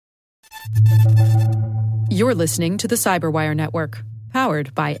You're listening to the Cyberwire Network,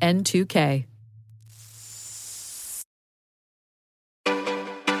 powered by N2K.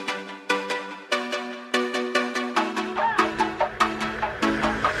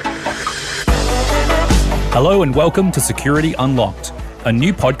 Hello and welcome to Security Unlocked, a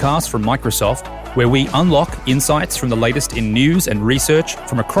new podcast from Microsoft where we unlock insights from the latest in news and research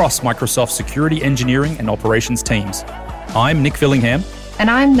from across Microsoft's security engineering and operations teams. I'm Nick Fillingham. And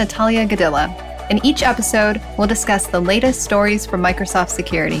I'm Natalia Gadilla. In each episode, we'll discuss the latest stories from Microsoft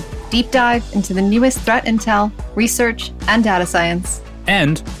Security, deep dive into the newest threat intel, research, and data science,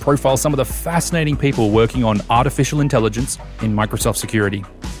 and profile some of the fascinating people working on artificial intelligence in Microsoft Security.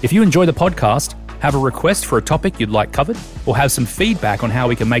 If you enjoy the podcast, have a request for a topic you'd like covered, or have some feedback on how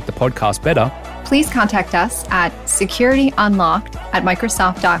we can make the podcast better, please contact us at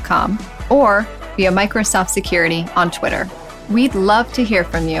securityunlocked@microsoft.com or via Microsoft Security on Twitter. We'd love to hear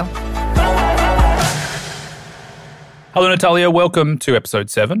from you. Hello, Natalia. Welcome to episode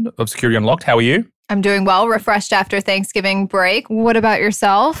 7 of Security Unlocked. How are you? I'm doing well, refreshed after Thanksgiving break. What about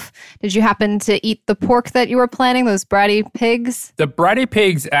yourself? Did you happen to eat the pork that you were planning, those bratty pigs? The bratty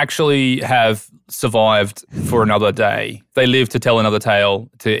pigs actually have survived for another day. They live to tell another tale,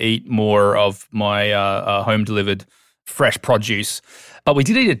 to eat more of my home-delivered fresh produce. But we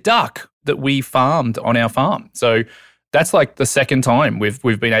did eat a duck that we farmed on our farm. So that's like the second time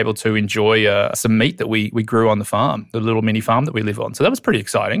we've been able to enjoy some meat that we grew on the farm, the little mini farm that we live on. So that was pretty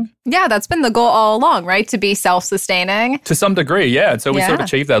exciting. Yeah, that's been the goal all along, right? To be self-sustaining. To some degree, yeah. And so we sort of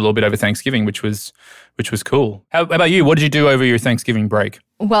achieved that a little bit over Thanksgiving, which was cool. How about you? What did you do over your Thanksgiving break?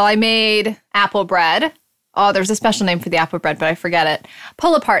 Well, I made apple bread. Oh, there's a special name for the apple bread, but I forget it.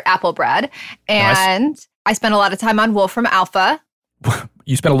 Pull-apart apple bread. And nice. I spent a lot of time on Wolfram Alpha.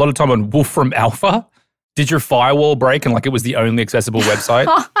 You spent a lot of time on Wolfram Alpha? Did your firewall break and it was the only accessible website?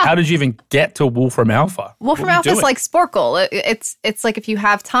 How did you even get to Wolfram Alpha? Wolfram Alpha is like Sporkle. It's like if you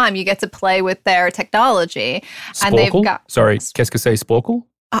have time, you get to play with their technology. Sporkle? And they've got... Sorry, qu'est-ce que c'est Sporkle?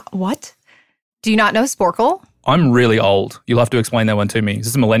 What? Do you not know Sporkle? I'm really old. You'll have to explain that one to me. Is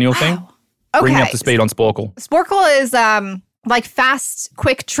this a millennial thing? Okay. Bring me up to speed on Sporkle. Sporkle is like fast,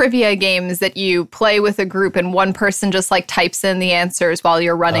 quick trivia games that you play with a group and one person just types in the answers while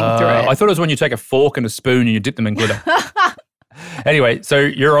you're running through it. I thought it was when you take a fork and a spoon and you dip them in glitter. Anyway, so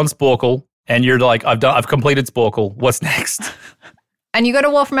you're on Sporkle and you're like, I've completed Sporkle. What's next? And you go to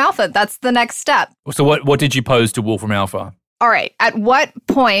Wolfram Alpha. That's the next step. So what did you pose to Wolfram Alpha? All right. At what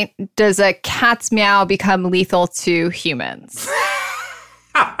point does a cat's meow become lethal to humans?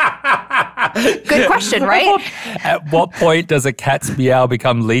 Good question, right? At what point does a cat's meow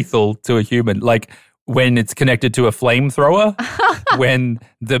become lethal to a human? Like when it's connected to a flamethrower? When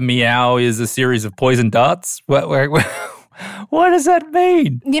the meow is a series of poison darts? What does that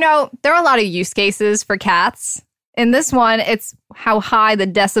mean? You know, there are a lot of use cases for cats. In this one, it's how high the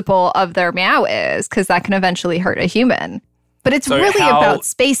decibel of their meow is, because that can eventually hurt a human. But it's really about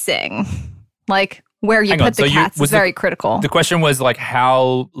spacing. Like where you put the cats is very critical. The question was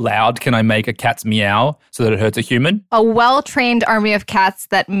how loud can I make a cat's meow so that it hurts a human? A well-trained army of cats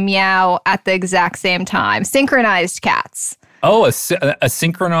that meow at the exact same time. Synchronized cats. Oh, a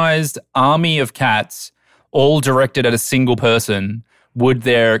synchronized army of cats all directed at a single person. Would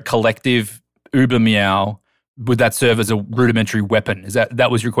their collective uber meow, would that serve as a rudimentary weapon?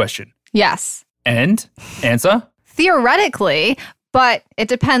 That was your question? Yes. And? Answer? Theoretically, but it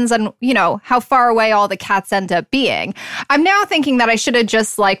depends on, how far away all the cats end up being. I'm now thinking that I should have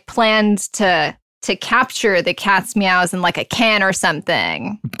just planned to capture the cat's meows in a can or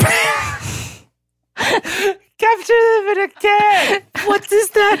something. Capture them in a can. What does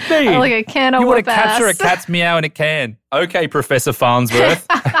that mean? Like a can of You want to whoop capture ass. a cat's meow in a can. Okay, Professor Farnsworth.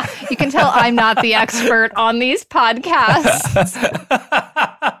 You can tell I'm not the expert on these podcasts.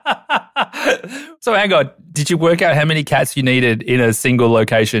 So hang on. Did you work out how many cats you needed in a single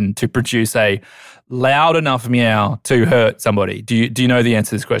location to produce a loud enough meow to hurt somebody? Do you know the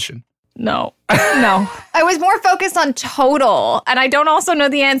answer to this question? No. I was more focused on total, and I don't also know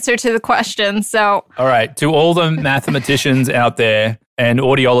the answer to the question, so... All right. To all the mathematicians out there and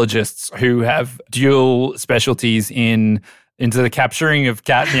audiologists who have dual specialties into the capturing of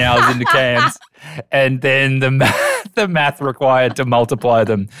cat meows into cans, and then the math required to multiply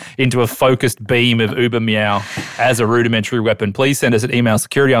them into a focused beam of uber meow as a rudimentary weapon, please send us an email,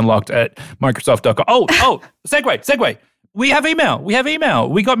 securityunlocked@microsoft.com. Oh, segue. We have email.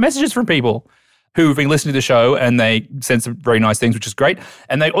 We got messages from people who've been listening to the show and they sent some very nice things, which is great.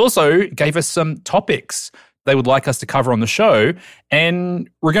 And they also gave us some topics they would like us to cover on the show. And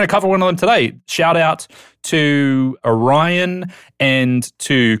we're going to cover one of them today. Shout out to Orion and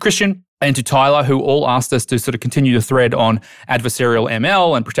to Christian and to Tyler, who all asked us to sort of continue the thread on adversarial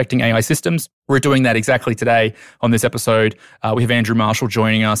ML and protecting AI systems. We're doing that exactly today on this episode. We have Andrew Marshall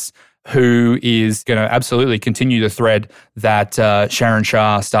joining us, who is going to absolutely continue the thread that Sharon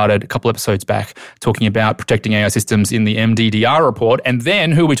Shah started a couple episodes back, talking about protecting AI systems in the MDDR report. And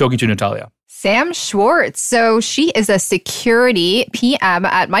then who are we talking to, Natalia? Sam Schwartz. So she is a security PM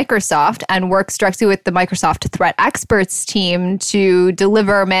at Microsoft and works directly with the Microsoft Threat Experts team to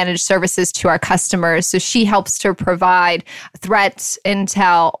deliver managed services to our customers. So she helps to provide threat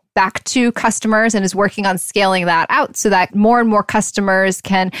intel back to customers and is working on scaling that out so that more and more customers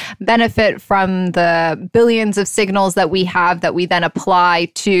can benefit from the billions of signals that we have that we then apply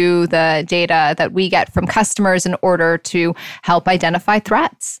to the data that we get from customers in order to help identify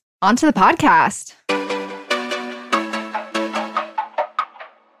threats. On to the podcast.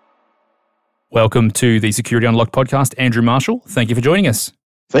 Welcome to the Security Unlocked podcast. Andrew Marshall, thank you for joining us.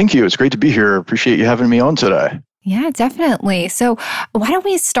 Thank you. It's great to be here. Appreciate you having me on today. Yeah, definitely. So why don't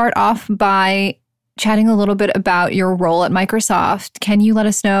we start off by chatting a little bit about your role at Microsoft? Can you let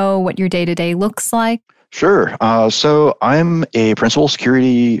us know what your day-to-day looks like? Sure. So I'm a principal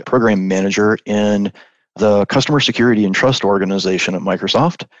security program manager in the Customer Security and Trust organization at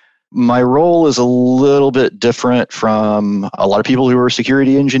Microsoft. My role is a little bit different from a lot of people who are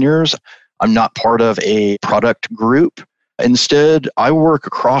security engineers. I'm not part of a product group. Instead, I work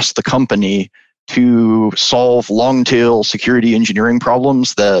across the company to solve long-tail security engineering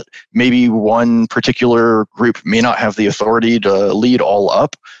problems that maybe one particular group may not have the authority to lead all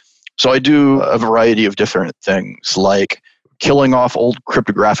up. So I do a variety of different things, like killing off old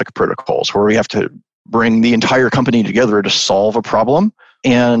cryptographic protocols where we have to bring the entire company together to solve a problem.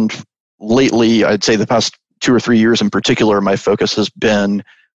 And lately, I'd say the past 2 or 3 years in particular, my focus has been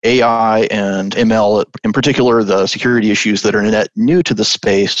AI and ML, in particular, the security issues that are net new to the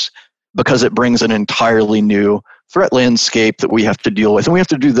space, because it brings an entirely new threat landscape that we have to deal with. And we have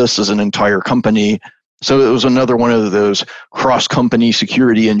to do this as an entire company. So it was another one of those cross-company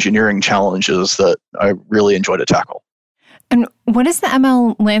security engineering challenges that I really enjoy to tackle. And what does the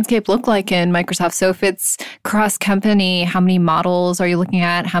ML landscape look like in Microsoft? So if it's cross-company, how many models are you looking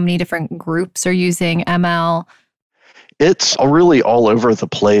at? How many different groups are using ML? It's really all over the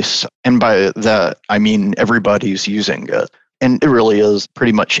place. And by that, I mean everybody's using it. And it really is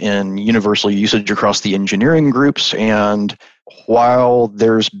pretty much in universal usage across the engineering groups. And while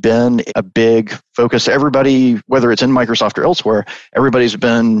there's been a big focus, everybody, whether it's in Microsoft or elsewhere, everybody's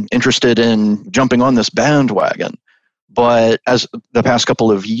been interested in jumping on this bandwagon. But as the past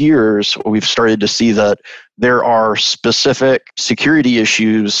couple of years, we've started to see that there are specific security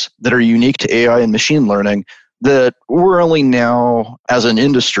issues that are unique to AI and machine learning that we're only now, as an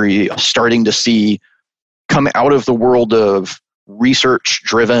industry, starting to see come out of the world of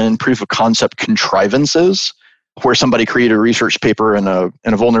research-driven proof-of-concept contrivances, where somebody created a research paper and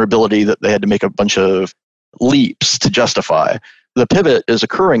a vulnerability that they had to make a bunch of leaps to justify. The pivot is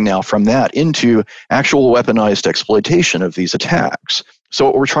occurring now from that into actual weaponized exploitation of these attacks. So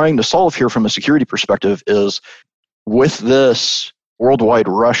what we're trying to solve here from a security perspective is, with this worldwide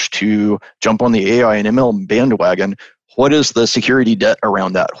rush to jump on the AI and ML bandwagon, what is the security debt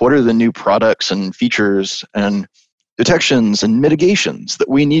around that? What are the new products and features and detections and mitigations that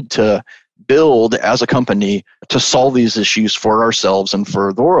we need to build as a company to solve these issues for ourselves and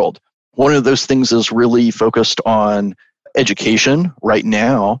for the world? One of those things is really focused on education right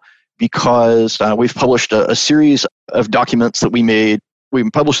now, because we've published a series of documents that we made. We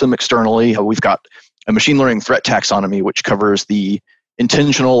published them externally. We've got a machine learning threat taxonomy, which covers the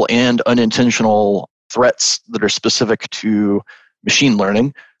intentional and unintentional threats that are specific to machine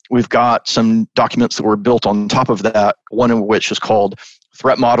learning. We've got some documents that were built on top of that, one of which is called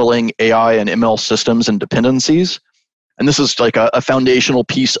Threat Modeling, AI and ML Systems and Dependencies. And this is like a foundational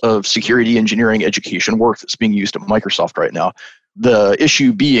piece of security engineering education work that's being used at Microsoft right now. The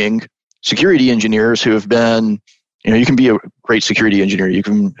issue being security engineers who have been, you can be a great security engineer. You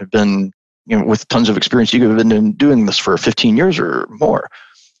can have been, with tons of experience, you could have been doing this for 15 years or more.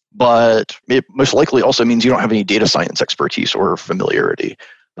 But it most likely also means you don't have any data science expertise or familiarity.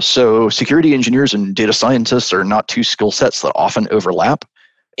 So security engineers and data scientists are not two skill sets that often overlap.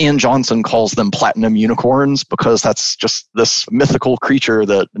 Ann Johnson calls them platinum unicorns because that's just this mythical creature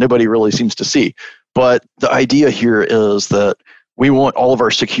that nobody really seems to see. But the idea here is that we want all of our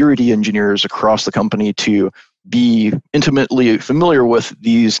security engineers across the company to be intimately familiar with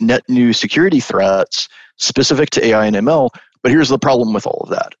these net new security threats specific to AI and ML. But here's the problem with all of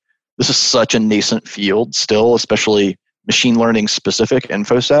that. This is such a nascent field still, especially machine learning specific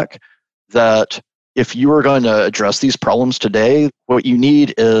InfoSec, that if you are going to address these problems today, what you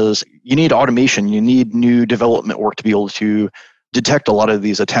need is you need automation. You need new development work to be able to detect a lot of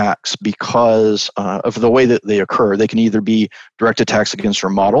these attacks because of the way that they occur. They can either be direct attacks against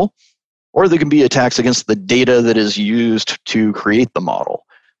your model, or they can be attacks against the data that is used to create the model.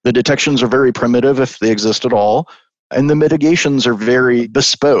 The detections are very primitive if they exist at all, and the mitigations are very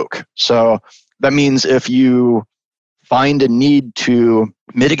bespoke. So that means if you find a need to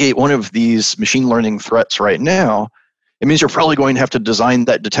mitigate one of these machine learning threats right now, it means you're probably going to have to design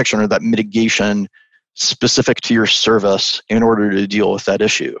that detection or that mitigation specific to your service in order to deal with that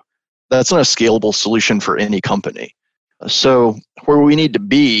issue. That's not a scalable solution for any company. So where we need to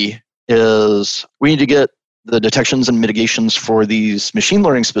be is we need to get the detections and mitigations for these machine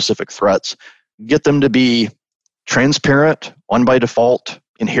learning specific threats, get them to be transparent, on by default,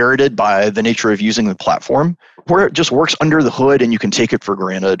 inherited by the nature of using the platform, where it just works under the hood and you can take it for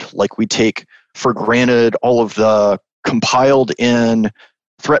granted, like we take for granted all of the compiled in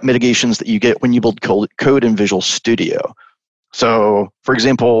threat mitigations that you get when you build code in Visual Studio. So, for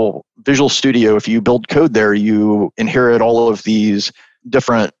example, Visual Studio, if you build code there, you inherit all of these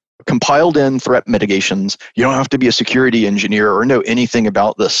different compiled in threat mitigations. You don't have to be a security engineer or know anything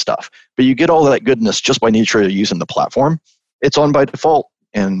about this stuff, but you get all that goodness just by nature of using the platform. It's on by default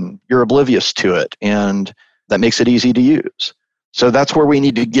and you're oblivious to it, and that makes it easy to use. So that's where we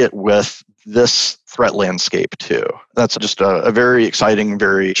need to get with this threat landscape too. That's just a very exciting,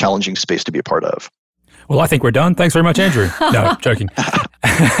 very challenging space to be a part of. Well, I think we're done. Thanks very much, Andrew. No, joking.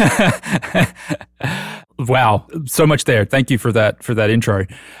 Wow, so much there. Thank you for that intro.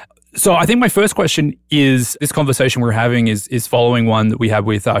 So I think my first question is, this conversation we're having is following one that we had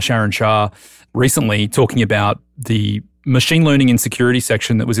with Sharon Shah recently, talking about the machine learning and security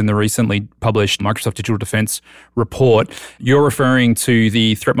section that was in the recently published Microsoft Digital Defense report. You're referring to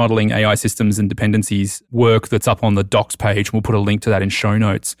the threat modeling AI systems and dependencies work that's up on the docs page. We'll put a link to that in show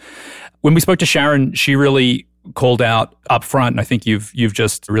notes. When we spoke to Sharon, she really called out up front, and I think you've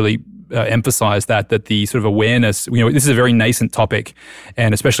just really emphasized that the sort of awareness, this is a very nascent topic,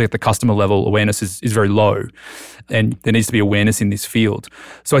 and especially at the customer level, awareness is very low, and there needs to be awareness in this field.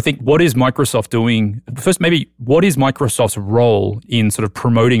 So I think, what is Microsoft doing? First, maybe what is Microsoft's role in sort of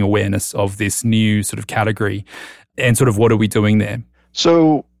promoting awareness of this new sort of category, and sort of what are we doing there?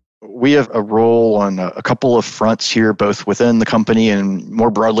 So we have a role on a couple of fronts here, both within the company and more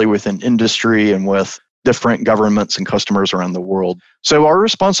broadly within industry and with different governments and customers around the world. So our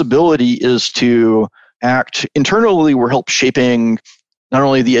responsibility is to act internally. We're help shaping not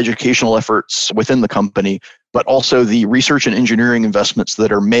only the educational efforts within the company, but also the research and engineering investments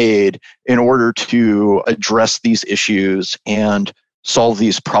that are made in order to address these issues and solve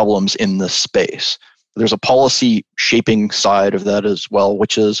these problems in this space. There's a policy shaping side of that as well,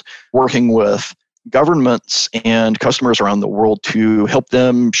 which is working with governments and customers around the world to help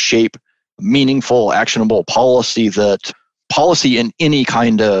them shape meaningful, actionable policy. That policy in any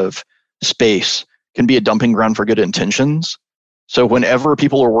kind of space can be a dumping ground for good intentions. So whenever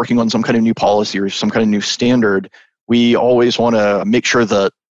people are working on some kind of new policy or some kind of new standard, we always want to make sure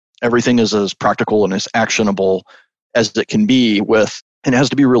that everything is as practical and as actionable as it can be, and it has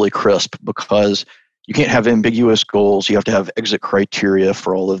to be really crisp, because you can't have ambiguous goals. You have to have exit criteria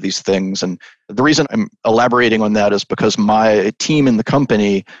for all of these things. And the reason I'm elaborating on that is because my team in the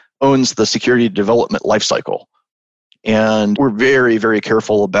company owns the security development lifecycle. And we're very, very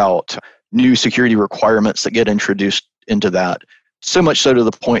careful about new security requirements that get introduced into that. So much so to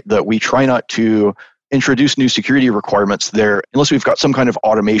the point that we try not to introduce new security requirements there unless we've got some kind of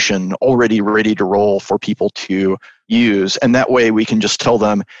automation already ready to roll for people to use. And that way we can just tell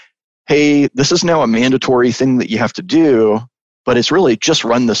them, hey, this is now a mandatory thing that you have to do, but it's really just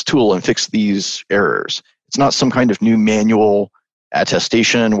run this tool and fix these errors. It's not some kind of new manual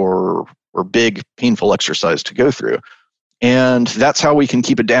attestation or big painful exercise to go through. And that's how we can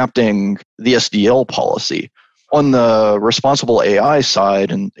keep adapting the SDL policy. On the responsible AI side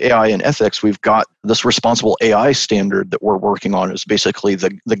and AI and ethics, we've got this responsible AI standard that we're working on. Is basically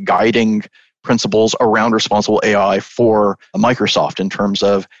the guiding principles around responsible AI for Microsoft in terms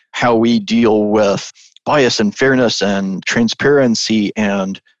of how we deal with bias and fairness and transparency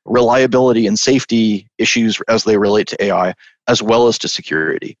and reliability and safety issues as they relate to AI, as well as to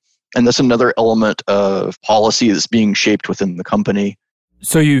security. And that's another element of policy that's being shaped within the company.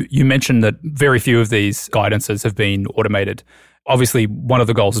 So you mentioned that very few of these guidances have been automated. Obviously, one of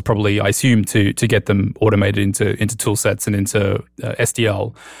the goals is probably, I assume, to get them automated into tool sets and into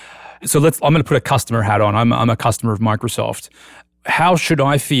SDL. So I'm going to put a customer hat on. I'm a customer of Microsoft. how should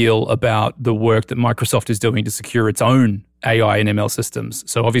I feel about the work that Microsoft is doing to secure its own AI and ML systems?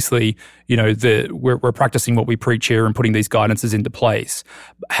 So obviously, we're practicing what we preach here and putting these guidances into place.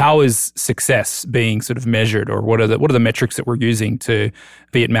 How is success being sort of measured, or what are the metrics that we're using to,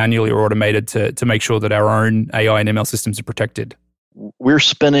 be it manually or automated, to make sure that our own AI and ML systems are protected? We're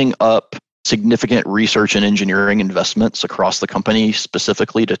spinning up significant research and engineering investments across the company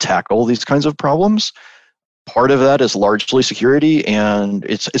specifically to tackle these kinds of problems. Part of that is largely security, and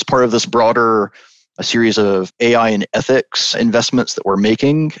it's part of this broader a series of AI and ethics investments that we're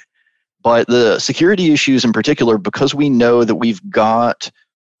making. But the security issues in particular, because we know that we've got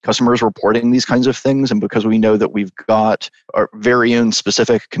customers reporting these kinds of things, and because we know that we've got our very own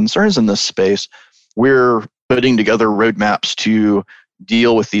specific concerns in this space, we're putting together roadmaps to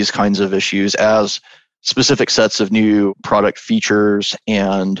deal with these kinds of issues as specific sets of new product features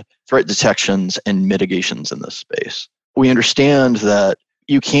and threat detections and mitigations in this space. We understand that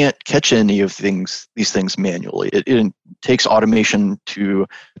you can't catch any of these things manually. It takes automation to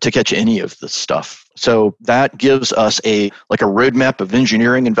catch any of this stuff. So that gives us a roadmap of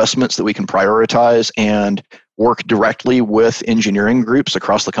engineering investments that we can prioritize and work directly with engineering groups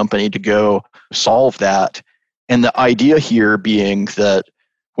across the company to go solve that. And the idea here being that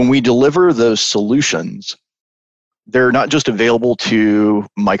when we deliver those solutions, they're not just available to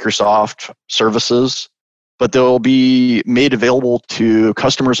Microsoft services, but they'll be made available to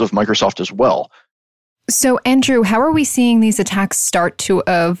customers of Microsoft as well. So, Andrew, how are we seeing these attacks start to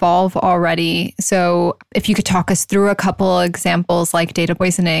evolve already? So, if you could talk us through a couple examples like data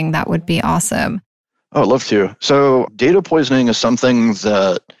poisoning, that would be awesome. Oh, I'd love to. So, data poisoning is something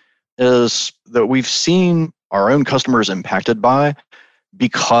that we've seen our own customers impacted by,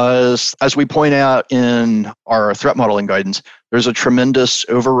 because as we point out in our threat modeling guidance, there's a tremendous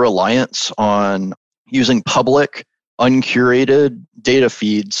over-reliance on using public, uncurated data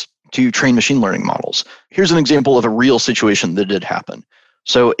feeds to train machine learning models. Here's an example of a real situation that did happen.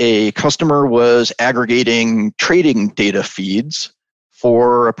 So a customer was aggregating trading data feeds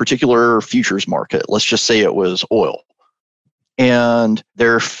for a particular futures market. Let's just say it was oil. And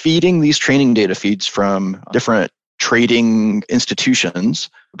they're feeding these training data feeds from different trading institutions,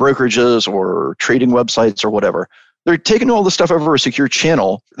 brokerages or trading websites or whatever. They're taking all this stuff over a secure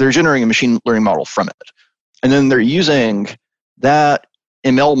channel. They're generating a machine learning model from it. And then they're using that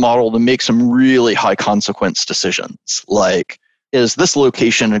ML model to make some really high consequence decisions, like, is this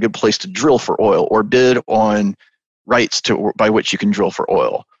location a good place to drill for oil, or bid on rights by which you can drill for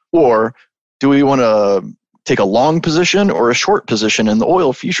oil? Or do we want to take a long position or a short position in the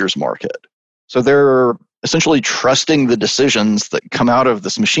oil futures market? So they're essentially trusting the decisions that come out of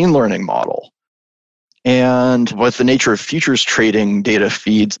this machine learning model. And with the nature of futures trading data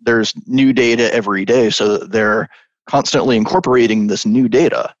feeds, there's new data every day. So they're constantly incorporating this new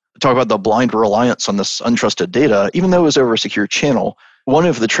data. Talk about the blind reliance on this untrusted data. Even though it was over a secure channel, one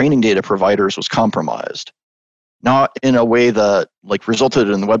of the training data providers was compromised. Not in a way that resulted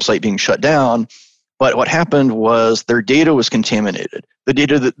in the website being shut down, but what happened was their data was contaminated. The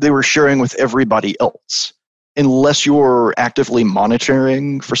data that they were sharing with everybody else. Unless you're actively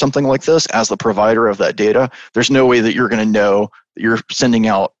monitoring for something like this as the provider of that data, there's no way that you're going to know that you're sending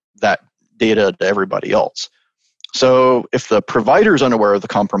out that data to everybody else. So if the provider is unaware of the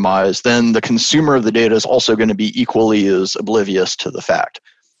compromise, then the consumer of the data is also going to be equally as oblivious to the fact.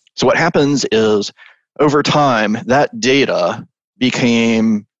 So what happens is, over time, that data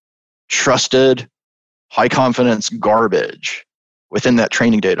became trusted, high confidence garbage within that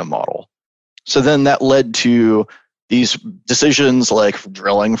training data model. So then that led to these decisions like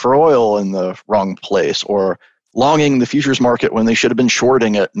drilling for oil in the wrong place, or longing the futures market when they should have been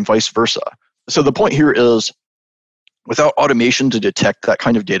shorting it, and vice versa. So the point here is, without automation to detect that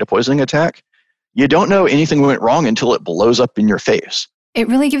kind of data poisoning attack, you don't know anything went wrong until it blows up in your face. It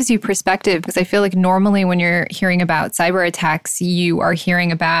really gives you perspective, because I feel like normally when you're hearing about cyber attacks, you are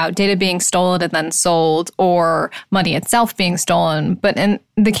hearing about data being stolen and then sold, or money itself being stolen. But in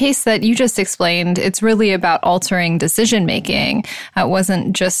the case that you just explained, it's really about altering decision making. It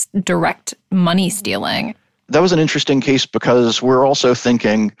wasn't just direct money stealing. That was an interesting case, because we're also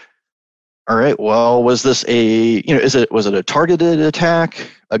thinking, all right, well, was this was it a targeted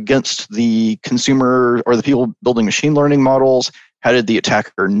attack against the consumer or the people building machine learning models? How did the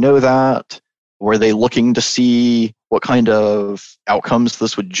attacker know that? Were they looking to see what kind of outcomes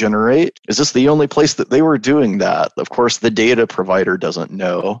this would generate? Is this the only place that they were doing that? Of course, the data provider doesn't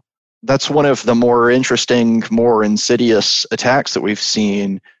know. That's one of the more interesting, more insidious attacks that we've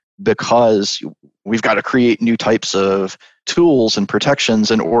seen, because we've got to create new types of tools and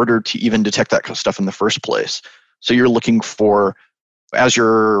protections in order to even detect that kind of stuff in the first place. So you're looking for as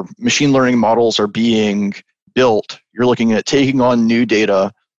your machine learning models are being built, you're looking at taking on new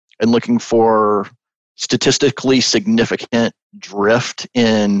data and looking for statistically significant drift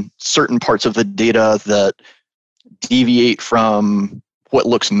in certain parts of the data that deviate from what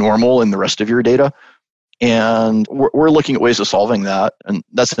looks normal in the rest of your data. And we're looking at ways of solving that. And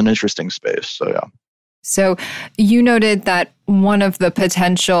that's an interesting space. So, yeah. So you noted that one of the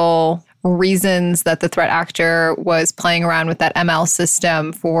potential reasons that the threat actor was playing around with that ML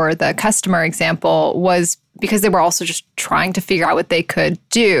system for the customer example was because they were also just trying to figure out what they could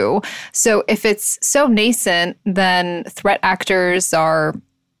do. So if it's so nascent, then threat actors are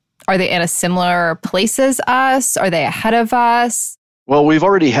they in a similar place as us? Are they ahead of us? Well, we've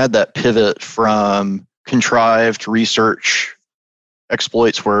already had that pivot from contrived research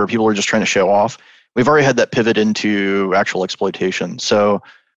exploits where people are just trying to show off. We've already had that pivot into actual exploitation. So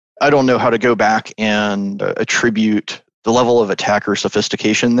I don't know how to go back and attribute the level of attacker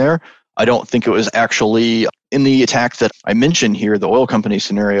sophistication there. I don't think it was actually in the attack that I mentioned here, the oil company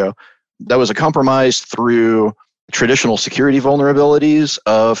scenario, that was a compromise through traditional security vulnerabilities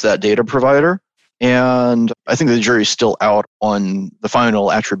of that data provider. And I think the jury's still out on the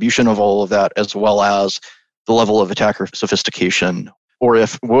final attribution of all of that, as well as the level of attacker sophistication. Or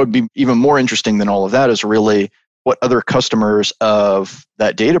if what would be even more interesting than all of that is really what other customers of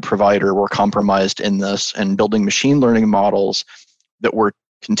that data provider were compromised in this and building machine learning models that were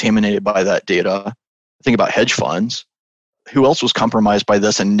contaminated by that data. Think about hedge funds. Who else was compromised by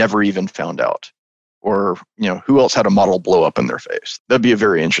this and never even found out? Or, who else had a model blow up in their face? That'd be a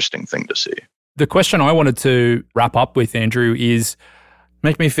very interesting thing to see. The question I wanted to wrap up with, Andrew, is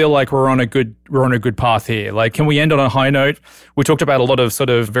make me feel like we're on a good path here. Like, can we end on a high note? We talked about a lot of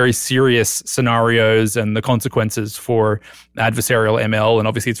sort of very serious scenarios and the consequences for adversarial ML, and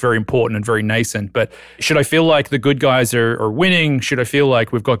obviously it's very important and very nascent. But should I feel like the good guys are winning? Should I feel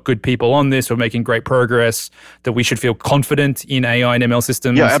like we've got good people on this, we're making great progress, that we should feel confident in AI and ML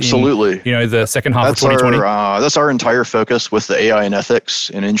systems? Yeah, absolutely. In, the second half of 2020? That's our entire focus with the AI and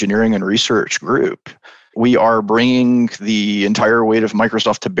ethics and engineering and research group. We are bringing the entire weight of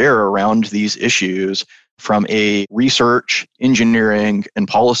Microsoft to bear around these issues from a research, engineering, and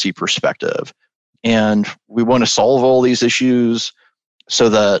policy perspective. And we want to solve all these issues so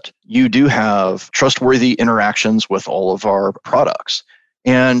that you do have trustworthy interactions with all of our products.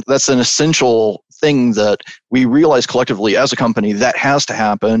 And that's an essential thing that we realize collectively as a company that has to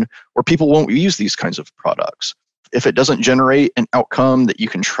happen, or people won't use these kinds of products. If it doesn't generate an outcome that you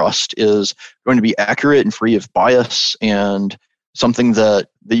can trust is going to be accurate and free of bias and something that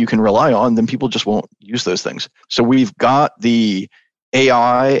you can rely on, then people just won't use those things. So we've got the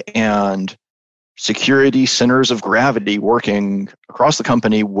AI and security centers of gravity working across the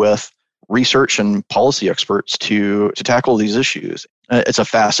company with research and policy experts to tackle these issues. It's a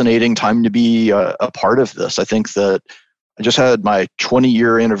fascinating time to be a part of this. I think that I just had my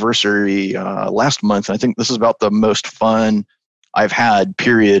 20-year anniversary last month, and I think this is about the most fun I've had,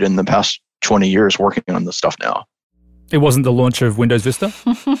 period, in the past 20 years working on this stuff now. It wasn't the launch of Windows Vista?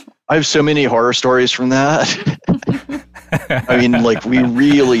 I have so many horror stories from that. I mean, we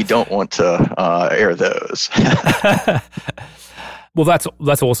really don't want to air those. Well,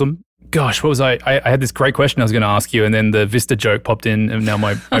 that's awesome. Gosh, what was I had this great question I was going to ask you, and then the Vista joke popped in, and now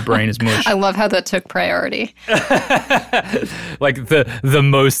my brain is mush. I love how that took priority. Like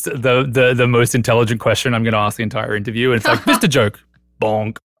the most intelligent question I'm going to ask the entire interview, and it's like Vista joke,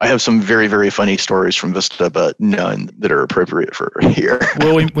 bonk. I have some very, very funny stories from Vista, but none that are appropriate for here.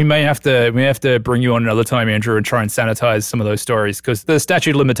 Well, we may have to bring you on another time, Andrew, and try and sanitize some of those stories, because the statute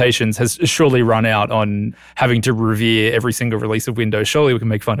of limitations has surely run out on having to revere every single release of Windows. Surely we can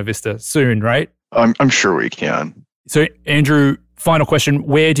make fun of Vista soon, right? I'm sure we can. So, Andrew, final question.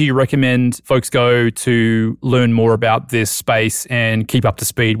 Where do you recommend folks go to learn more about this space and keep up to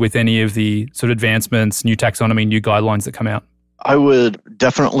speed with any of the sort of advancements, new taxonomy, new guidelines that come out? I would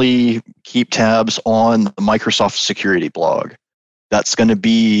definitely keep tabs on the Microsoft Security blog. That's going to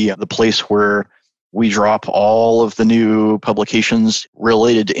be the place where we drop all of the new publications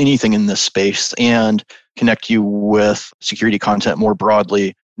related to anything in this space and connect you with security content more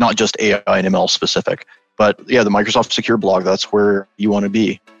broadly, not just AI and ML specific. But yeah, the Microsoft Secure blog, that's where you want to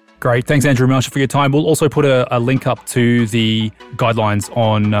be. Great. Thanks, Andrew Marshall, for your time. We'll also put a link up to the guidelines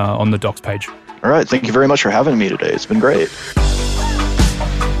on the docs page. All right. Thank you very much for having me today. It's been great.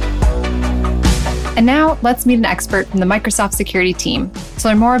 And now let's meet an expert from the Microsoft security team to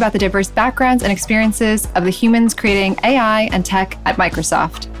learn more about the diverse backgrounds and experiences of the humans creating AI and tech at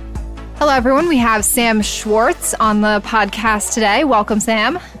Microsoft. Hello, everyone. We have Sam Schwartz on the podcast today. Welcome,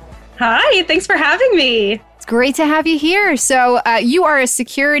 Sam. Hi. Thanks for having me. It's great to have you here. So you are a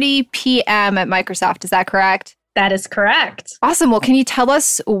security PM at Microsoft. Is that correct? That is correct. Awesome. Well, can you tell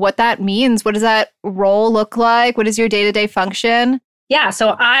us what that means? What does that role look like? What is your day-to-day function? Yeah,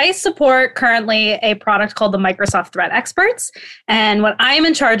 so I support currently a product called the Microsoft Threat Experts. And what I am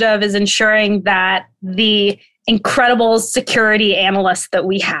in charge of is ensuring that the incredible security analysts that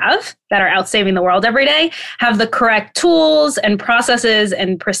we have that are out saving the world every day have the correct tools and processes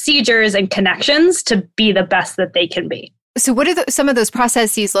and procedures and connections to be the best that they can be. So what do some of those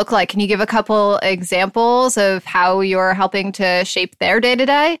processes look like? Can you give a couple examples of how you're helping to shape their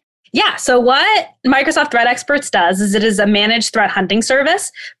day-to-day? Yeah. So what Microsoft Threat Experts does is it is a managed threat hunting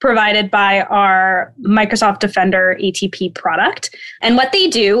service provided by our Microsoft Defender ATP product. And what they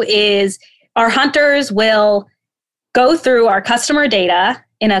do is our hunters will go through our customer data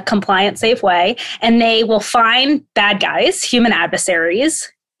in a compliant, safe way, and they will find bad guys, human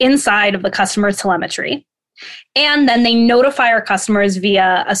adversaries, inside of the customer's telemetry. And then they notify our customers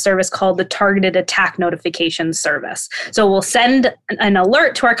via a service called the Targeted Attack Notification Service. So we'll send an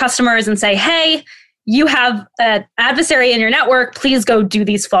alert to our customers and say, hey, you have an adversary in your network. Please go do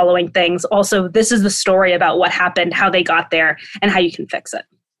these following things. Also, this is the story about what happened, how they got there, and how you can fix it.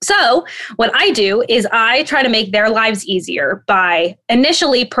 So what I do is I try to make their lives easier by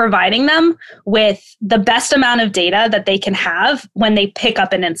initially providing them with the best amount of data that they can have when they pick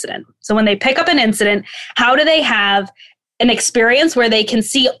up an incident. So when they pick up an incident, how do they have an experience where they can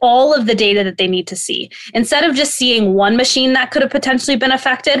see all of the data that they need to see? Instead of just seeing one machine that could have potentially been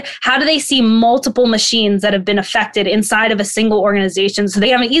affected, how do they see multiple machines that have been affected inside of a single organization so they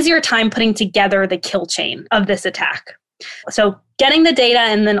have an easier time putting together the kill chain of this attack? So getting the data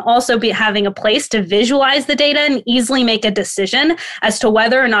and then also having a place to visualize the data and easily make a decision as to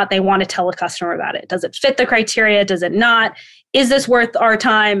whether or not they want to tell a customer about it. Does it fit the criteria? Does it not? Is this worth our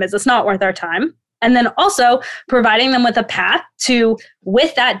time? Is this not worth our time? And then also providing them with a path to,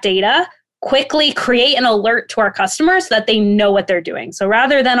 with that data, quickly create an alert to our customers so that they know what they're doing. So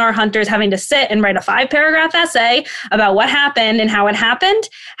rather than our hunters having to sit and write a 5-paragraph essay about what happened and how it happened,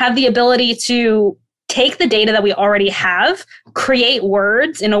 have the ability to take the data that we already have, create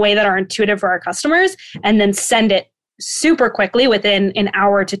words in a way that are intuitive for our customers, and then send it super quickly within an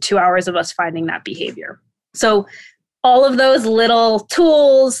hour to 2 hours of us finding that behavior. So all of those little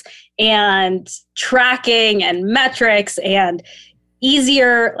tools and tracking and metrics and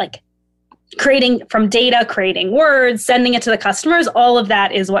easier, like creating from data, creating words, sending it to the customers, all of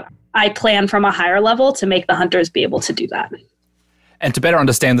that is what I plan from a higher level to make the hunters be able to do that. And to better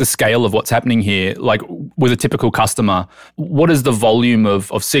understand the scale of what's happening here, like with a typical customer, what is the volume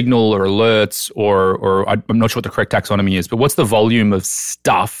of signal or alerts or I'm not sure what the correct taxonomy is, but what's the volume of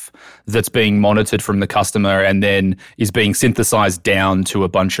stuff that's being monitored from the customer and then is being synthesized down to a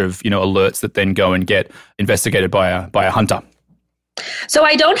bunch of, alerts that then go and get investigated by a hunter? So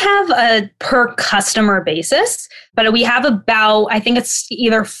I don't have a per customer basis, but we have about, I think it's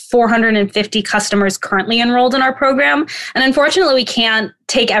either 450 customers currently enrolled in our program. And unfortunately, we can't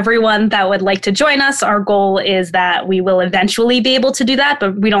take everyone that would like to join us. Our goal is that we will eventually be able to do that,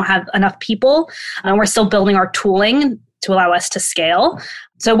 but we don't have enough people. We're still building our tooling to allow us to scale.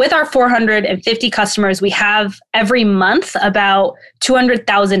 So with our 450 customers, we have every month about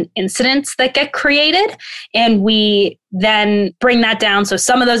 200,000 incidents that get created. And we then bring that down. So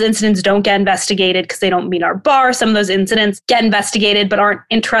some of those incidents don't get investigated because they don't meet our bar. Some of those incidents get investigated but aren't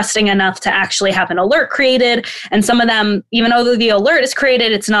interesting enough to actually have an alert created. And some of them, even though the alert is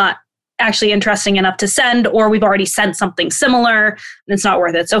created, it's not actually interesting enough to send, or we've already sent something similar and it's not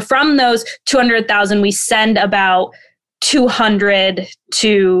worth it. So from those 200,000, we send about 200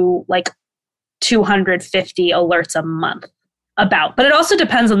 to like 250 alerts a month about. But it also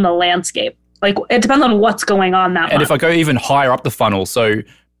depends on the landscape. Like it depends on what's going on that month. And if I go even higher up the funnel, so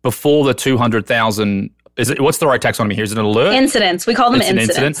before the 200,000, what's the right taxonomy here? Is it an alert? Incidents. We call them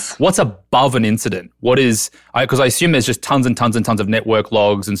incidents. What's above an incident? What is, because I assume there's just tons and tons and tons of network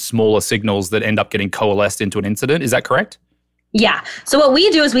logs and smaller signals that end up getting coalesced into an incident. Is that correct? Yeah. So what we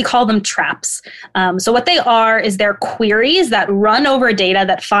do is we call them traps. So what they are is they're queries that run over data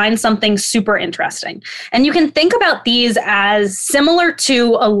that find something super interesting. And you can think about these as similar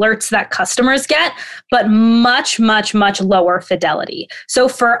to alerts that customers get, but much, much, much lower fidelity. So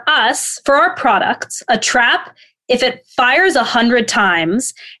for us, for our products, a trap, if it fires 100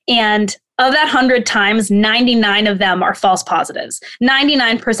 times and of that 100 times, 99 of them are false positives.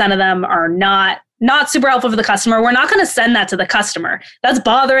 99% of them are not not super helpful for the customer, we're not going to send that to the customer. That's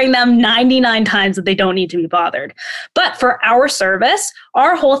bothering them 99 times that they don't need to be bothered. But for our service,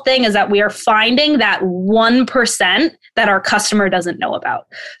 our whole thing is that we are finding that 1% that our customer doesn't know about.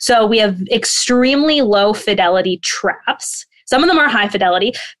 So we have extremely low fidelity traps. Some of them are high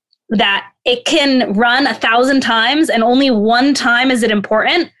fidelity, that it can run 1,000 times and only one time is it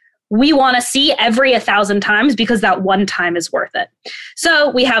important. We want to see every 1,000 times because that one time is worth it.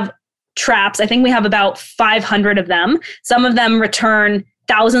 So we have traps. I think we have about 500 of them. Some of them return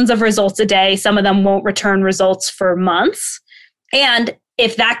thousands of results a day. Some of them won't return results for months. And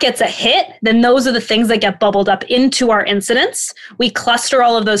if that gets a hit, then those are the things that get bubbled up into our incidents. We cluster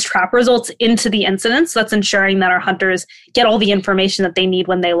all of those trap results into the incidents. That's ensuring that our hunters get all the information that they need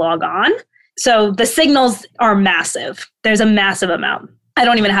when they log on. So the signals are massive. There's a massive amount. I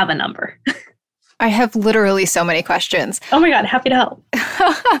don't even have a number. I have literally so many questions. Oh my God, happy to help.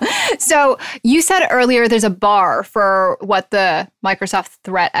 So you said earlier there's a bar for what the Microsoft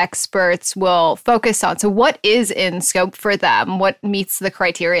threat experts will focus on. So what is in scope for them? What meets the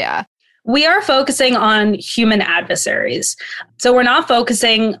criteria? We are focusing on human adversaries. So we're not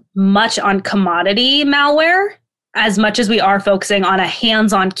focusing much on commodity malware as much as we are focusing on a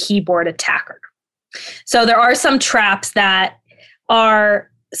hands-on keyboard attacker. So there are some traps that are,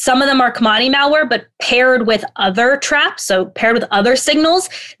 some of them are commodity malware, but paired with other traps, so paired with other signals,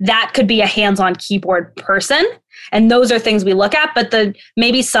 that could be a hands-on keyboard person. And those are things we look at, but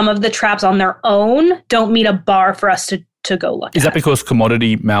maybe some of the traps on their own don't meet a bar for us to go look at. Is that because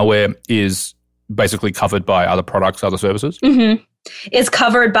commodity malware is basically covered by other products, other services? Mm-hmm. It's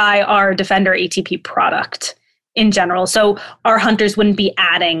covered by our Defender ATP product in general. So our hunters wouldn't be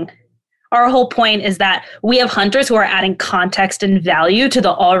adding. Our whole point is that we have hunters who are adding context and value to the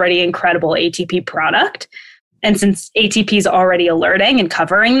already incredible ATP product. And since ATP is already alerting and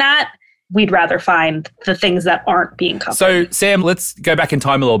covering that, we'd rather find the things that aren't being covered. So, Sam, let's go back in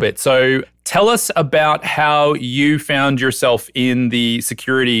time a little bit. So tell us about how you found yourself in the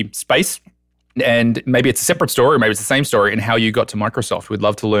security space. And maybe it's a separate story, maybe it's the same story, and how you got to Microsoft. We'd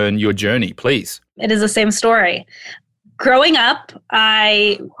love to learn your journey, please. It is the same story. Growing up,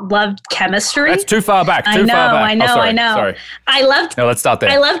 I loved chemistry. That's too far back. I know. Sorry. No, let's start there.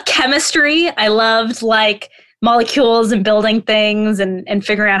 I loved chemistry. I loved molecules and building things and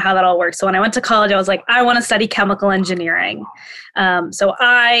figuring out how that all works. So when I went to college, I was like, I want to study chemical engineering. So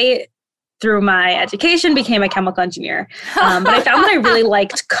I, through my education, became a chemical engineer. But I found that I really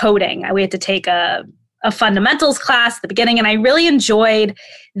liked coding. We had to take a fundamentals class at the beginning, and I really enjoyed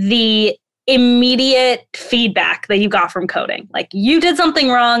the immediate feedback that you got from coding. Like, you did something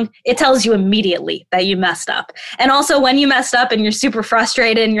wrong, it tells you immediately that you messed up. And also when you messed up and you're super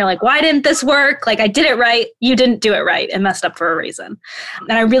frustrated and you're like, why didn't this work? Like, I did it right, you didn't do it right, and messed up for a reason.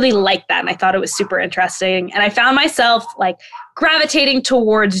 And I really liked that, and I thought it was super interesting. And I found myself gravitating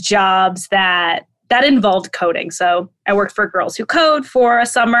towards jobs that involved coding. So I worked for Girls Who Code for a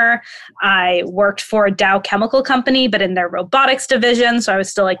summer. I worked for a Dow chemical company, but in their robotics division. So I was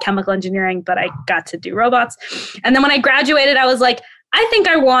still chemical engineering, but I got to do robots. And then when I graduated, I was like, I think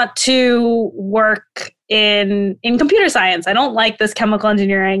I want to work in computer science. I don't like this chemical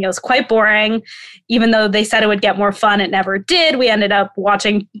engineering. It was quite boring. Even though they said it would get more fun, it never did. We ended up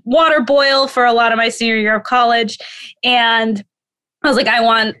watching water boil for a lot of my senior year of college. And I was like, I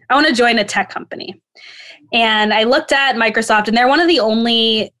want to join a tech company. And I looked at Microsoft, and they're one of the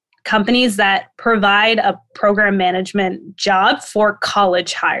only companies that provide a program management job for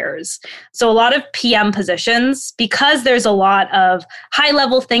college hires. So a lot of PM positions, because there's a lot of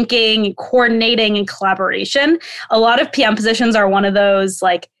high-level thinking, coordinating, and collaboration, a lot of PM positions are one of those,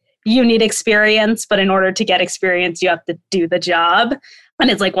 you need experience, but in order to get experience, you have to do the job.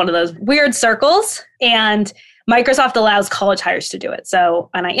 And it's one of those weird circles. And Microsoft allows college hires to do it. So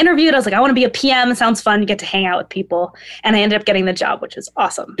when I interviewed, I was like, I want to be a PM. It sounds fun. You get to hang out with people. And I ended up getting the job, which is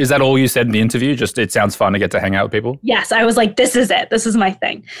awesome. Is that all you said in the interview? Just, it sounds fun to get to hang out with people? Yes. I was like, this is it. This is my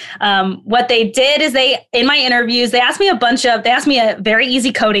thing. What they did is in my interviews, they asked me a very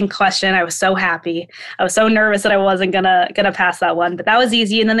easy coding question. I was so happy. I was so nervous that I wasn't gonna pass that one, but that was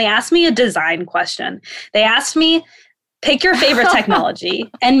easy. And then they asked me a design question. They asked me, pick your favorite technology.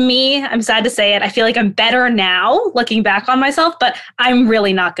 And me, I'm sad to say it, I feel like I'm better now looking back on myself, but I'm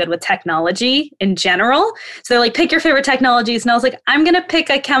really not good with technology in general. So they're like, pick your favorite technologies. And I was like, I'm going to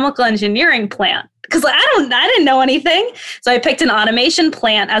pick a chemical engineering plant because I didn't know anything. So I picked an automation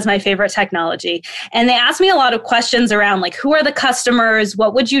plant as my favorite technology. And they asked me a lot of questions around who are the customers?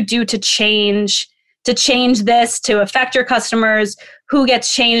 What would you do to change to change this to affect your customers? Who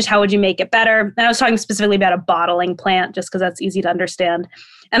gets changed? How would you make it better? And I was talking specifically about a bottling plant, just because that's easy to understand.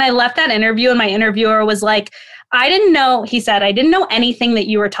 And I left that interview, and my interviewer was like, he said, I didn't know anything that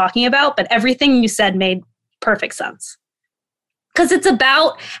you were talking about, but everything you said made perfect sense. Because it's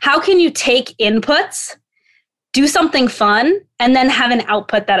about how can you take inputs, do something fun, and then have an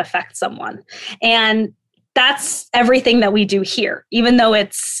output that affects someone. And that's everything that we do here, even though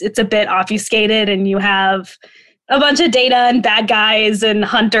it's a bit obfuscated and you have a bunch of data and bad guys and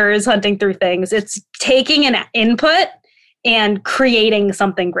hunters hunting through things. It's taking an input and creating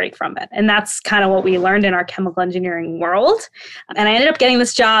something great from it. And that's kind of what we learned in our chemical engineering world. And I ended up getting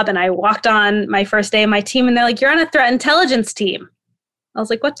this job, and I walked on my first day of my team, and they're like, you're on a threat intelligence team. I was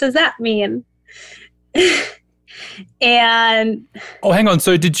like, what does that mean? And hang on.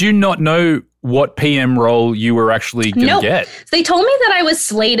 So did you not know what PM role you were actually going to get? So they told me that I was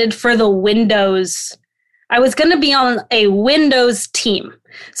slated for the Windows. I was going to be on a Windows team.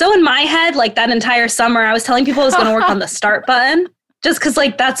 So in my head, like that entire summer, I was telling people I was going to work on the start button, just because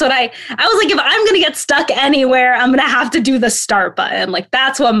like that's what I was like, if I'm going to get stuck anywhere, I'm going to have to do the start button. Like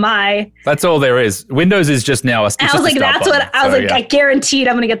that's all there is. Windows is just now a I was like, that's button. What I was like, I guaranteed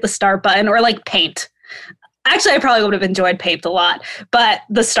I'm going to get the start button, or like Paint. Actually, I probably would have enjoyed Paint a lot, but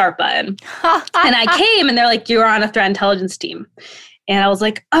the start button. And I came, and they're like, you're on a threat intelligence team. And I was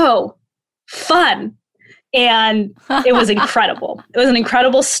like, oh, fun. And it was incredible. It was an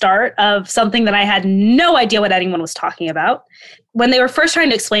incredible start of something that I had no idea what anyone was talking about. When they were first trying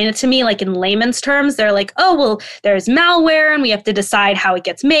to explain it to me, like in layman's terms, they're like, oh, well, there's malware, and we have to decide how it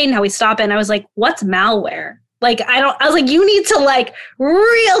gets made and how we stop it. And I was like, what's malware? Like, I was like, you need to like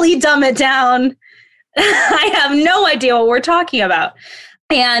really dumb it down. I have no idea what we're talking about.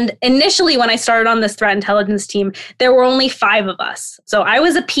 And initially, when I started on this threat intelligence team, there were only 5 of us. So I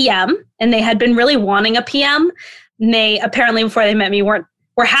was a PM, and they had been really wanting a PM. And they apparently, before they met me, were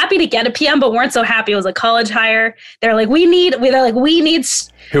happy to get a PM, but weren't so happy it was a college hire. They're like, we need.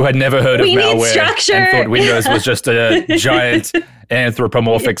 Who had never heard of malware structure. And thought Windows was just a giant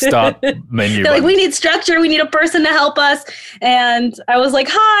anthropomorphic start menu. They're like, we need structure. We need a person to help us. And I was like,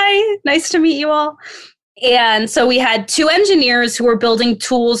 hi, nice to meet you all. And so we had 2 engineers who were building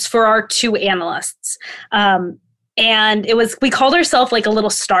tools for our 2 analysts. And we called ourselves like a little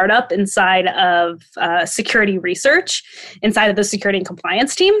startup inside of security research, inside of the security and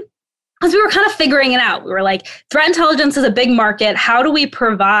compliance team. Because we were kind of figuring it out. We were like, threat intelligence is a big market. How do we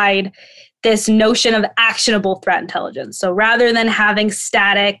provide this notion of actionable threat intelligence? So rather than having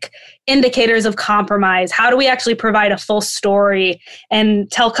static indicators of compromise, how do we actually provide a full story and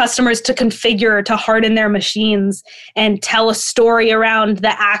tell customers to configure, to harden their machines, and tell a story around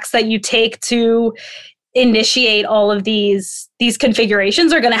the acts that you take to initiate all of these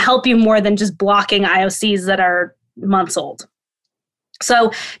configurations are going to help you more than just blocking IOCs that are months old.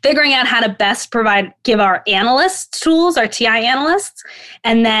 So figuring out how to best give our analysts tools, our TI analysts,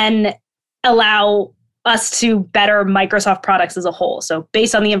 and then allow us to better Microsoft products as a whole. So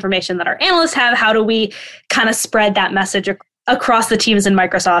based on the information that our analysts have, how do we kind of spread that message across the teams in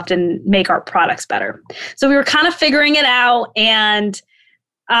Microsoft and make our products better? So we were kind of figuring it out, and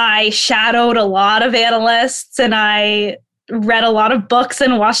I shadowed a lot of analysts, and I read a lot of books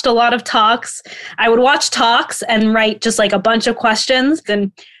and watched a lot of talks. I would watch talks and write just like a bunch of questions.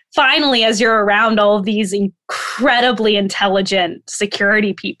 And finally, as you're around all of these incredibly intelligent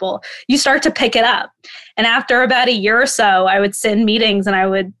security people, you start to pick it up. And after about a year or so, I would sit in meetings and I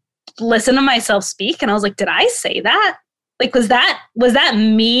would listen to myself speak. And I was like, did I say that? Like, was that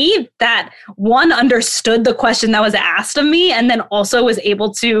me that one understood the question that was asked of me and then also was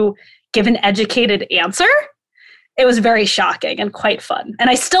able to give an educated answer? It was very shocking and quite fun. And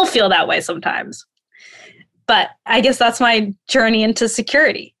I still feel that way sometimes. But I guess that's my journey into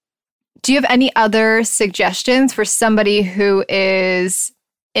security. Do you have any other suggestions for somebody who is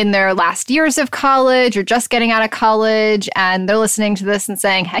in their last years of college or just getting out of college and they're listening to this and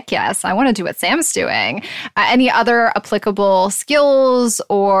saying, heck yes, I want to do what Sam's doing? Any other applicable skills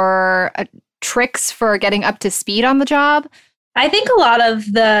or tricks for getting up to speed on the job? I think a lot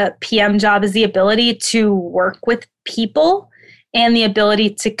of the PM job is the ability to work with people and the ability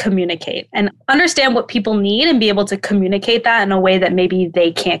to communicate and understand what people need and be able to communicate that in a way that maybe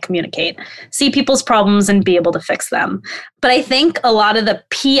they can't communicate. See people's problems and be able to fix them. But I think a lot of the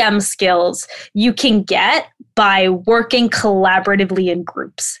PM skills you can get by working collaboratively in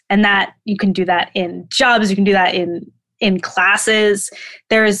groups. And that you can do that in jobs, you can do that in classes.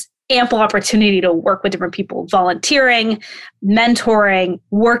 There's ample opportunity to work with different people, volunteering, mentoring,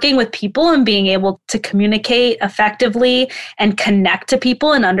 working with people and being able to communicate effectively and connect to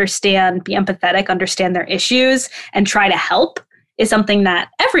people and understand, be empathetic, understand their issues and try to help is something that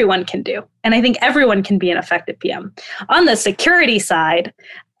everyone can do. And I think everyone can be an effective PM. On the security side,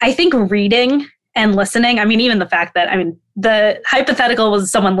 I think reading and listening, even the fact that, the hypothetical was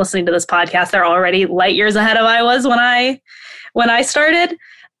someone listening to this podcast, they're already light years ahead of I was when I started.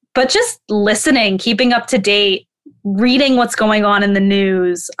 But just listening, keeping up to date, reading what's going on in the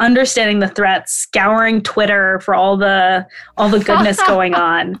news, understanding the threats, scouring Twitter for all the goodness going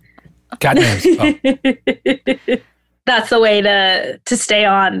on. God knows. Oh. That's the way to stay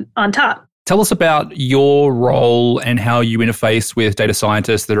on top. Tell us about your role and how you interface with data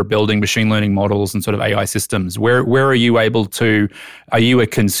scientists that are building machine learning models and sort of AI systems. Where are you are you a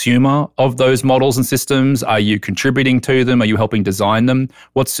consumer of those models and systems? Are you contributing to them? Are you helping design them?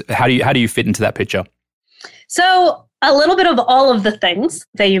 How do you fit into that picture? So a little bit of all of the things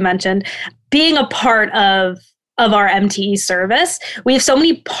that you mentioned, being a part of our MTE service, we have so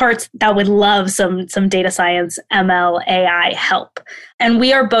many parts that would love some data science, ML, AI help. And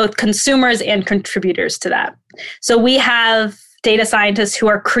we are both consumers and contributors to that. So we have data scientists who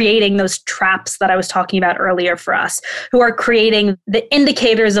are creating those traps that I was talking about earlier for us, who are creating the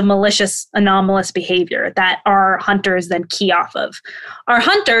indicators of malicious, anomalous behavior that our hunters then key off of. Our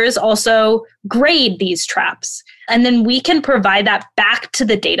hunters also grade these traps. And then we can provide that back to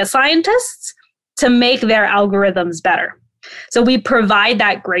the data scientists to make their algorithms better. So we provide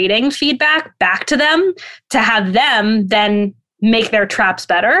that grading feedback back to them to have them then make their traps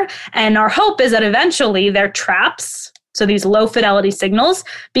better. And our hope is that eventually their traps, so these low fidelity signals,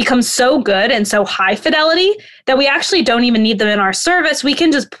 become so good and so high fidelity that we actually don't even need them in our service. We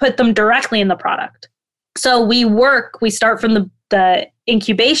can just put them directly in the product. So we start from the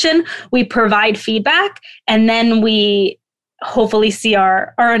incubation, we provide feedback, and then we hopefully see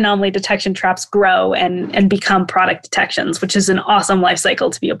our anomaly detection traps grow and become product detections, which is an awesome life cycle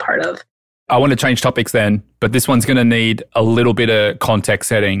to be a part of. I want to change topics then, but this one's going to need a little bit of context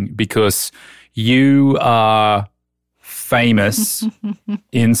setting because you are famous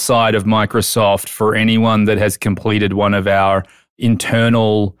inside of Microsoft for anyone that has completed one of our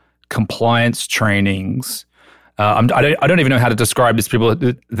internal compliance trainings. I don't even know how to describe this to people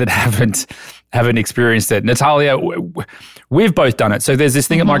that haven't experienced it. Natalia, we've both done it. So there's this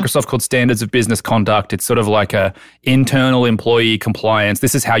thing at Microsoft called Standards of Business Conduct. It's sort of like a internal employee compliance.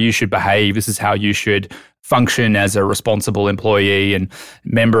 This is how you should behave. This is how you should function as a responsible employee and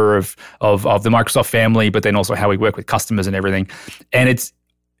member of the Microsoft family, but then also how we work with customers and everything. And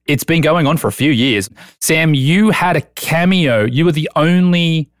it's been going on for a few years. Sam, you had a cameo. You were the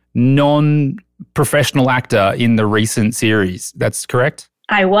only non-professional actor in the recent series. That's correct?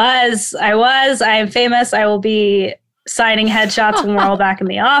 I was. I am famous. I will be signing headshots when we're all back in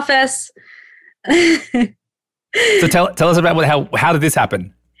the office. So tell us about how did this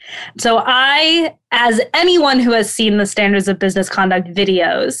happen? So as anyone who has seen the Standards of Business Conduct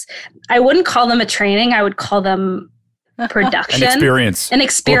videos, I wouldn't call them a training. I would call them production. An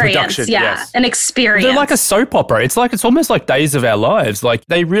experience. Yeah. Yes. An experience. They're like a soap opera. It's almost like Days of Our Lives. Like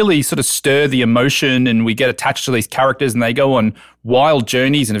they really sort of stir the emotion and we get attached to these characters and they go on wild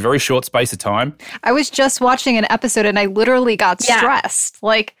journeys in a very short space of time. I was just watching an episode and I literally got stressed.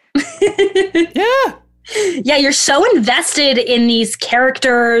 Like, yeah. Yeah, you're so invested in these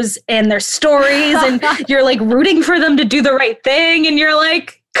characters and their stories and you're like rooting for them to do the right thing and you're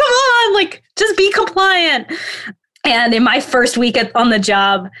like, come on, like just be compliant. And in my first week on the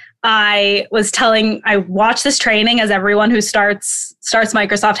job, I watched this training as everyone who starts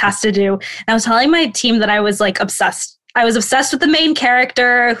Microsoft has to do. And I was telling my team that I was like obsessed. I was obsessed with the main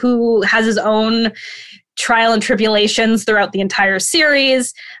character who has his own trial and tribulations throughout the entire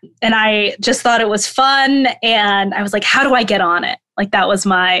series. And I just thought it was fun. And I was like, how do I get on it? Like that was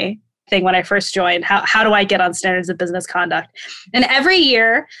my thing when I first joined. How do I get on Standards of Business Conduct? And every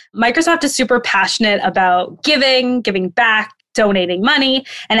year, Microsoft is super passionate about giving back, donating money.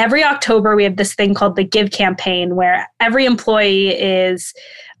 And every October, we have this thing called the Give campaign where every employee is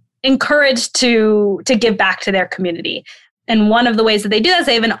encouraged to give back to their community. And one of the ways that they do that is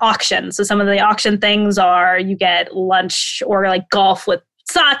they have an auction. So some of the auction things are you get lunch or like golf with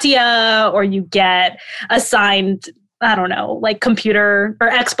Satya, or you get assigned, I don't know, like computer or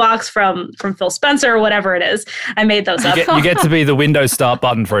Xbox from Phil Spencer or whatever it is. I made those up. You get to be the Windows Start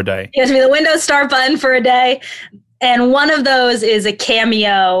button for a day. You get to be the Windows Start button for a day. And one of those is a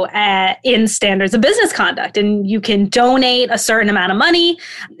cameo in Standards of Business Conduct. And you can donate a certain amount of money.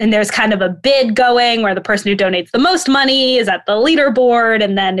 And there's kind of a bid going where the person who donates the most money is at the leaderboard.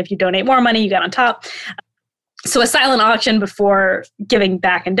 And then if you donate more money, you get on top. So a silent auction before giving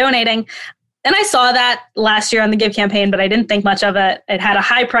back and donating. And I saw that last year on the Give campaign, but I didn't think much of it. It had a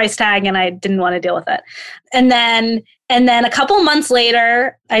high price tag and I didn't want to deal with it. And then a couple months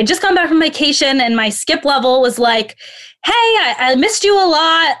later, I had just come back from vacation and my skip level was like, hey, I missed you a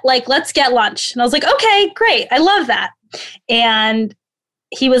lot. Like, let's get lunch. And I was like, okay, great. I love that. And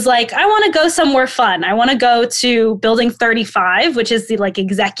he was like, I want to go somewhere fun. I want to go to Building 35, which is the like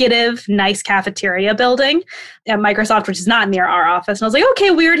executive nice cafeteria building at Microsoft, which is not near our office. And I was like,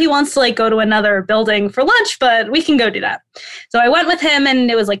 okay, weird. He wants to like go to another building for lunch, but we can go do that. So I went with him and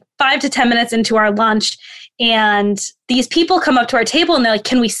it was like 5 to 10 minutes into our lunch. And these people come up to our table and they're like,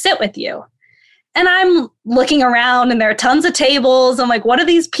 can we sit with you? And I'm looking around and there are tons of tables. I'm like, what are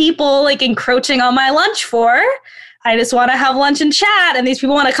these people like encroaching on my lunch for? I just want to have lunch and chat. And these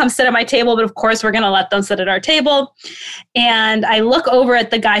people want to come sit at my table, but of course we're going to let them sit at our table. And I look over at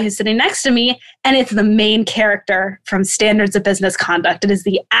the guy who's sitting next to me and it's the main character from Standards of Business Conduct. It is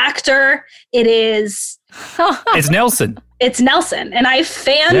the actor. It is... It's Nelson. It's Nelson. And I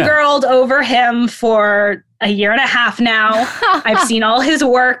fangirled over him for a year and a half now. I've seen all his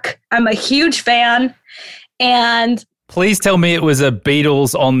work. I'm a huge fan. And please tell me it was a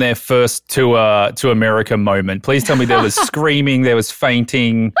Beatles on their first tour to America moment. Please tell me there was screaming, there was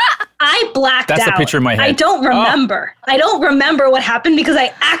fainting. I blacked out. That's the picture in my head. I don't remember. I don't remember what happened because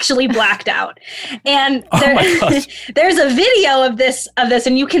I actually blacked out. And there's a video of this,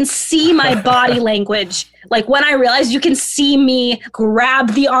 and you can see my body language. Like when I realized, you can see me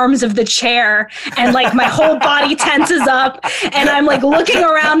grab the arms of the chair and like my whole body tenses up and I'm like looking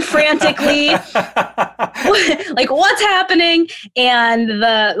around frantically, like what's happening? And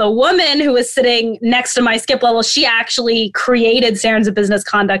the woman who was sitting next to my skip level, she actually created Standards of Business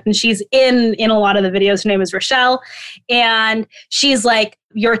Conduct and she's in a lot of the videos. Her name is Rochelle. And she's like,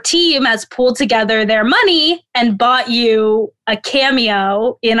 your team has pooled together their money and bought you a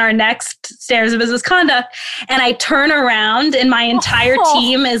cameo in our next Standards of Business Conduct. And I turn around and my entire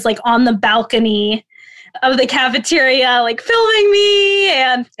team is like on the balcony of the cafeteria, like filming me.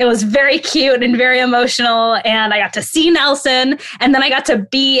 And it was very cute and very emotional. And I got to see Nelson and then I got to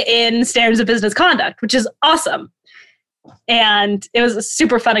be in Standards of Business Conduct, which is awesome. And it was a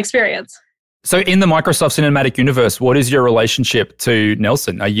super fun experience. So in the Microsoft Cinematic Universe, what is your relationship to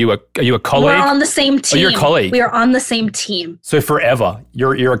Nelson? Are you a colleague? We're on the same team. Oh, you're a colleague? We are on the same team. So forever,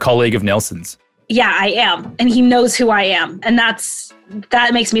 you're a colleague of Nelson's? Yeah, I am. And he knows who I am. And that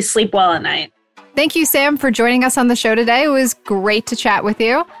makes me sleep well at night. Thank you, Sam, for joining us on the show today. It was great to chat with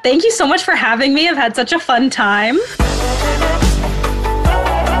you. Thank you so much for having me. I've had such a fun time.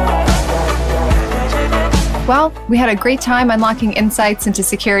 Well, we had a great time unlocking insights into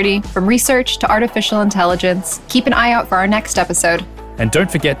security, from research to artificial intelligence. Keep an eye out for our next episode. And don't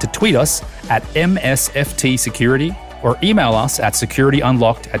forget to tweet us at MSFTsecurity or email us at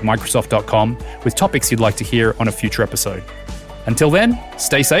securityunlocked@microsoft.com with topics you'd like to hear on a future episode. Until then,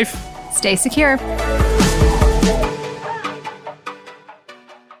 stay safe. Stay secure.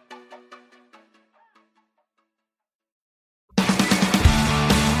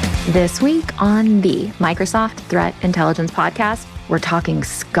 This week on the Microsoft Threat Intelligence Podcast, we're talking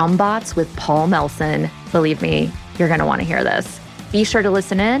scumbots with Paul Melson. Believe me, you're going to want to hear this. Be sure to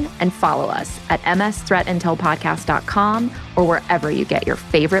listen in and follow us at msthreatintelpodcast.com or wherever you get your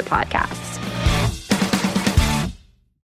favorite podcasts.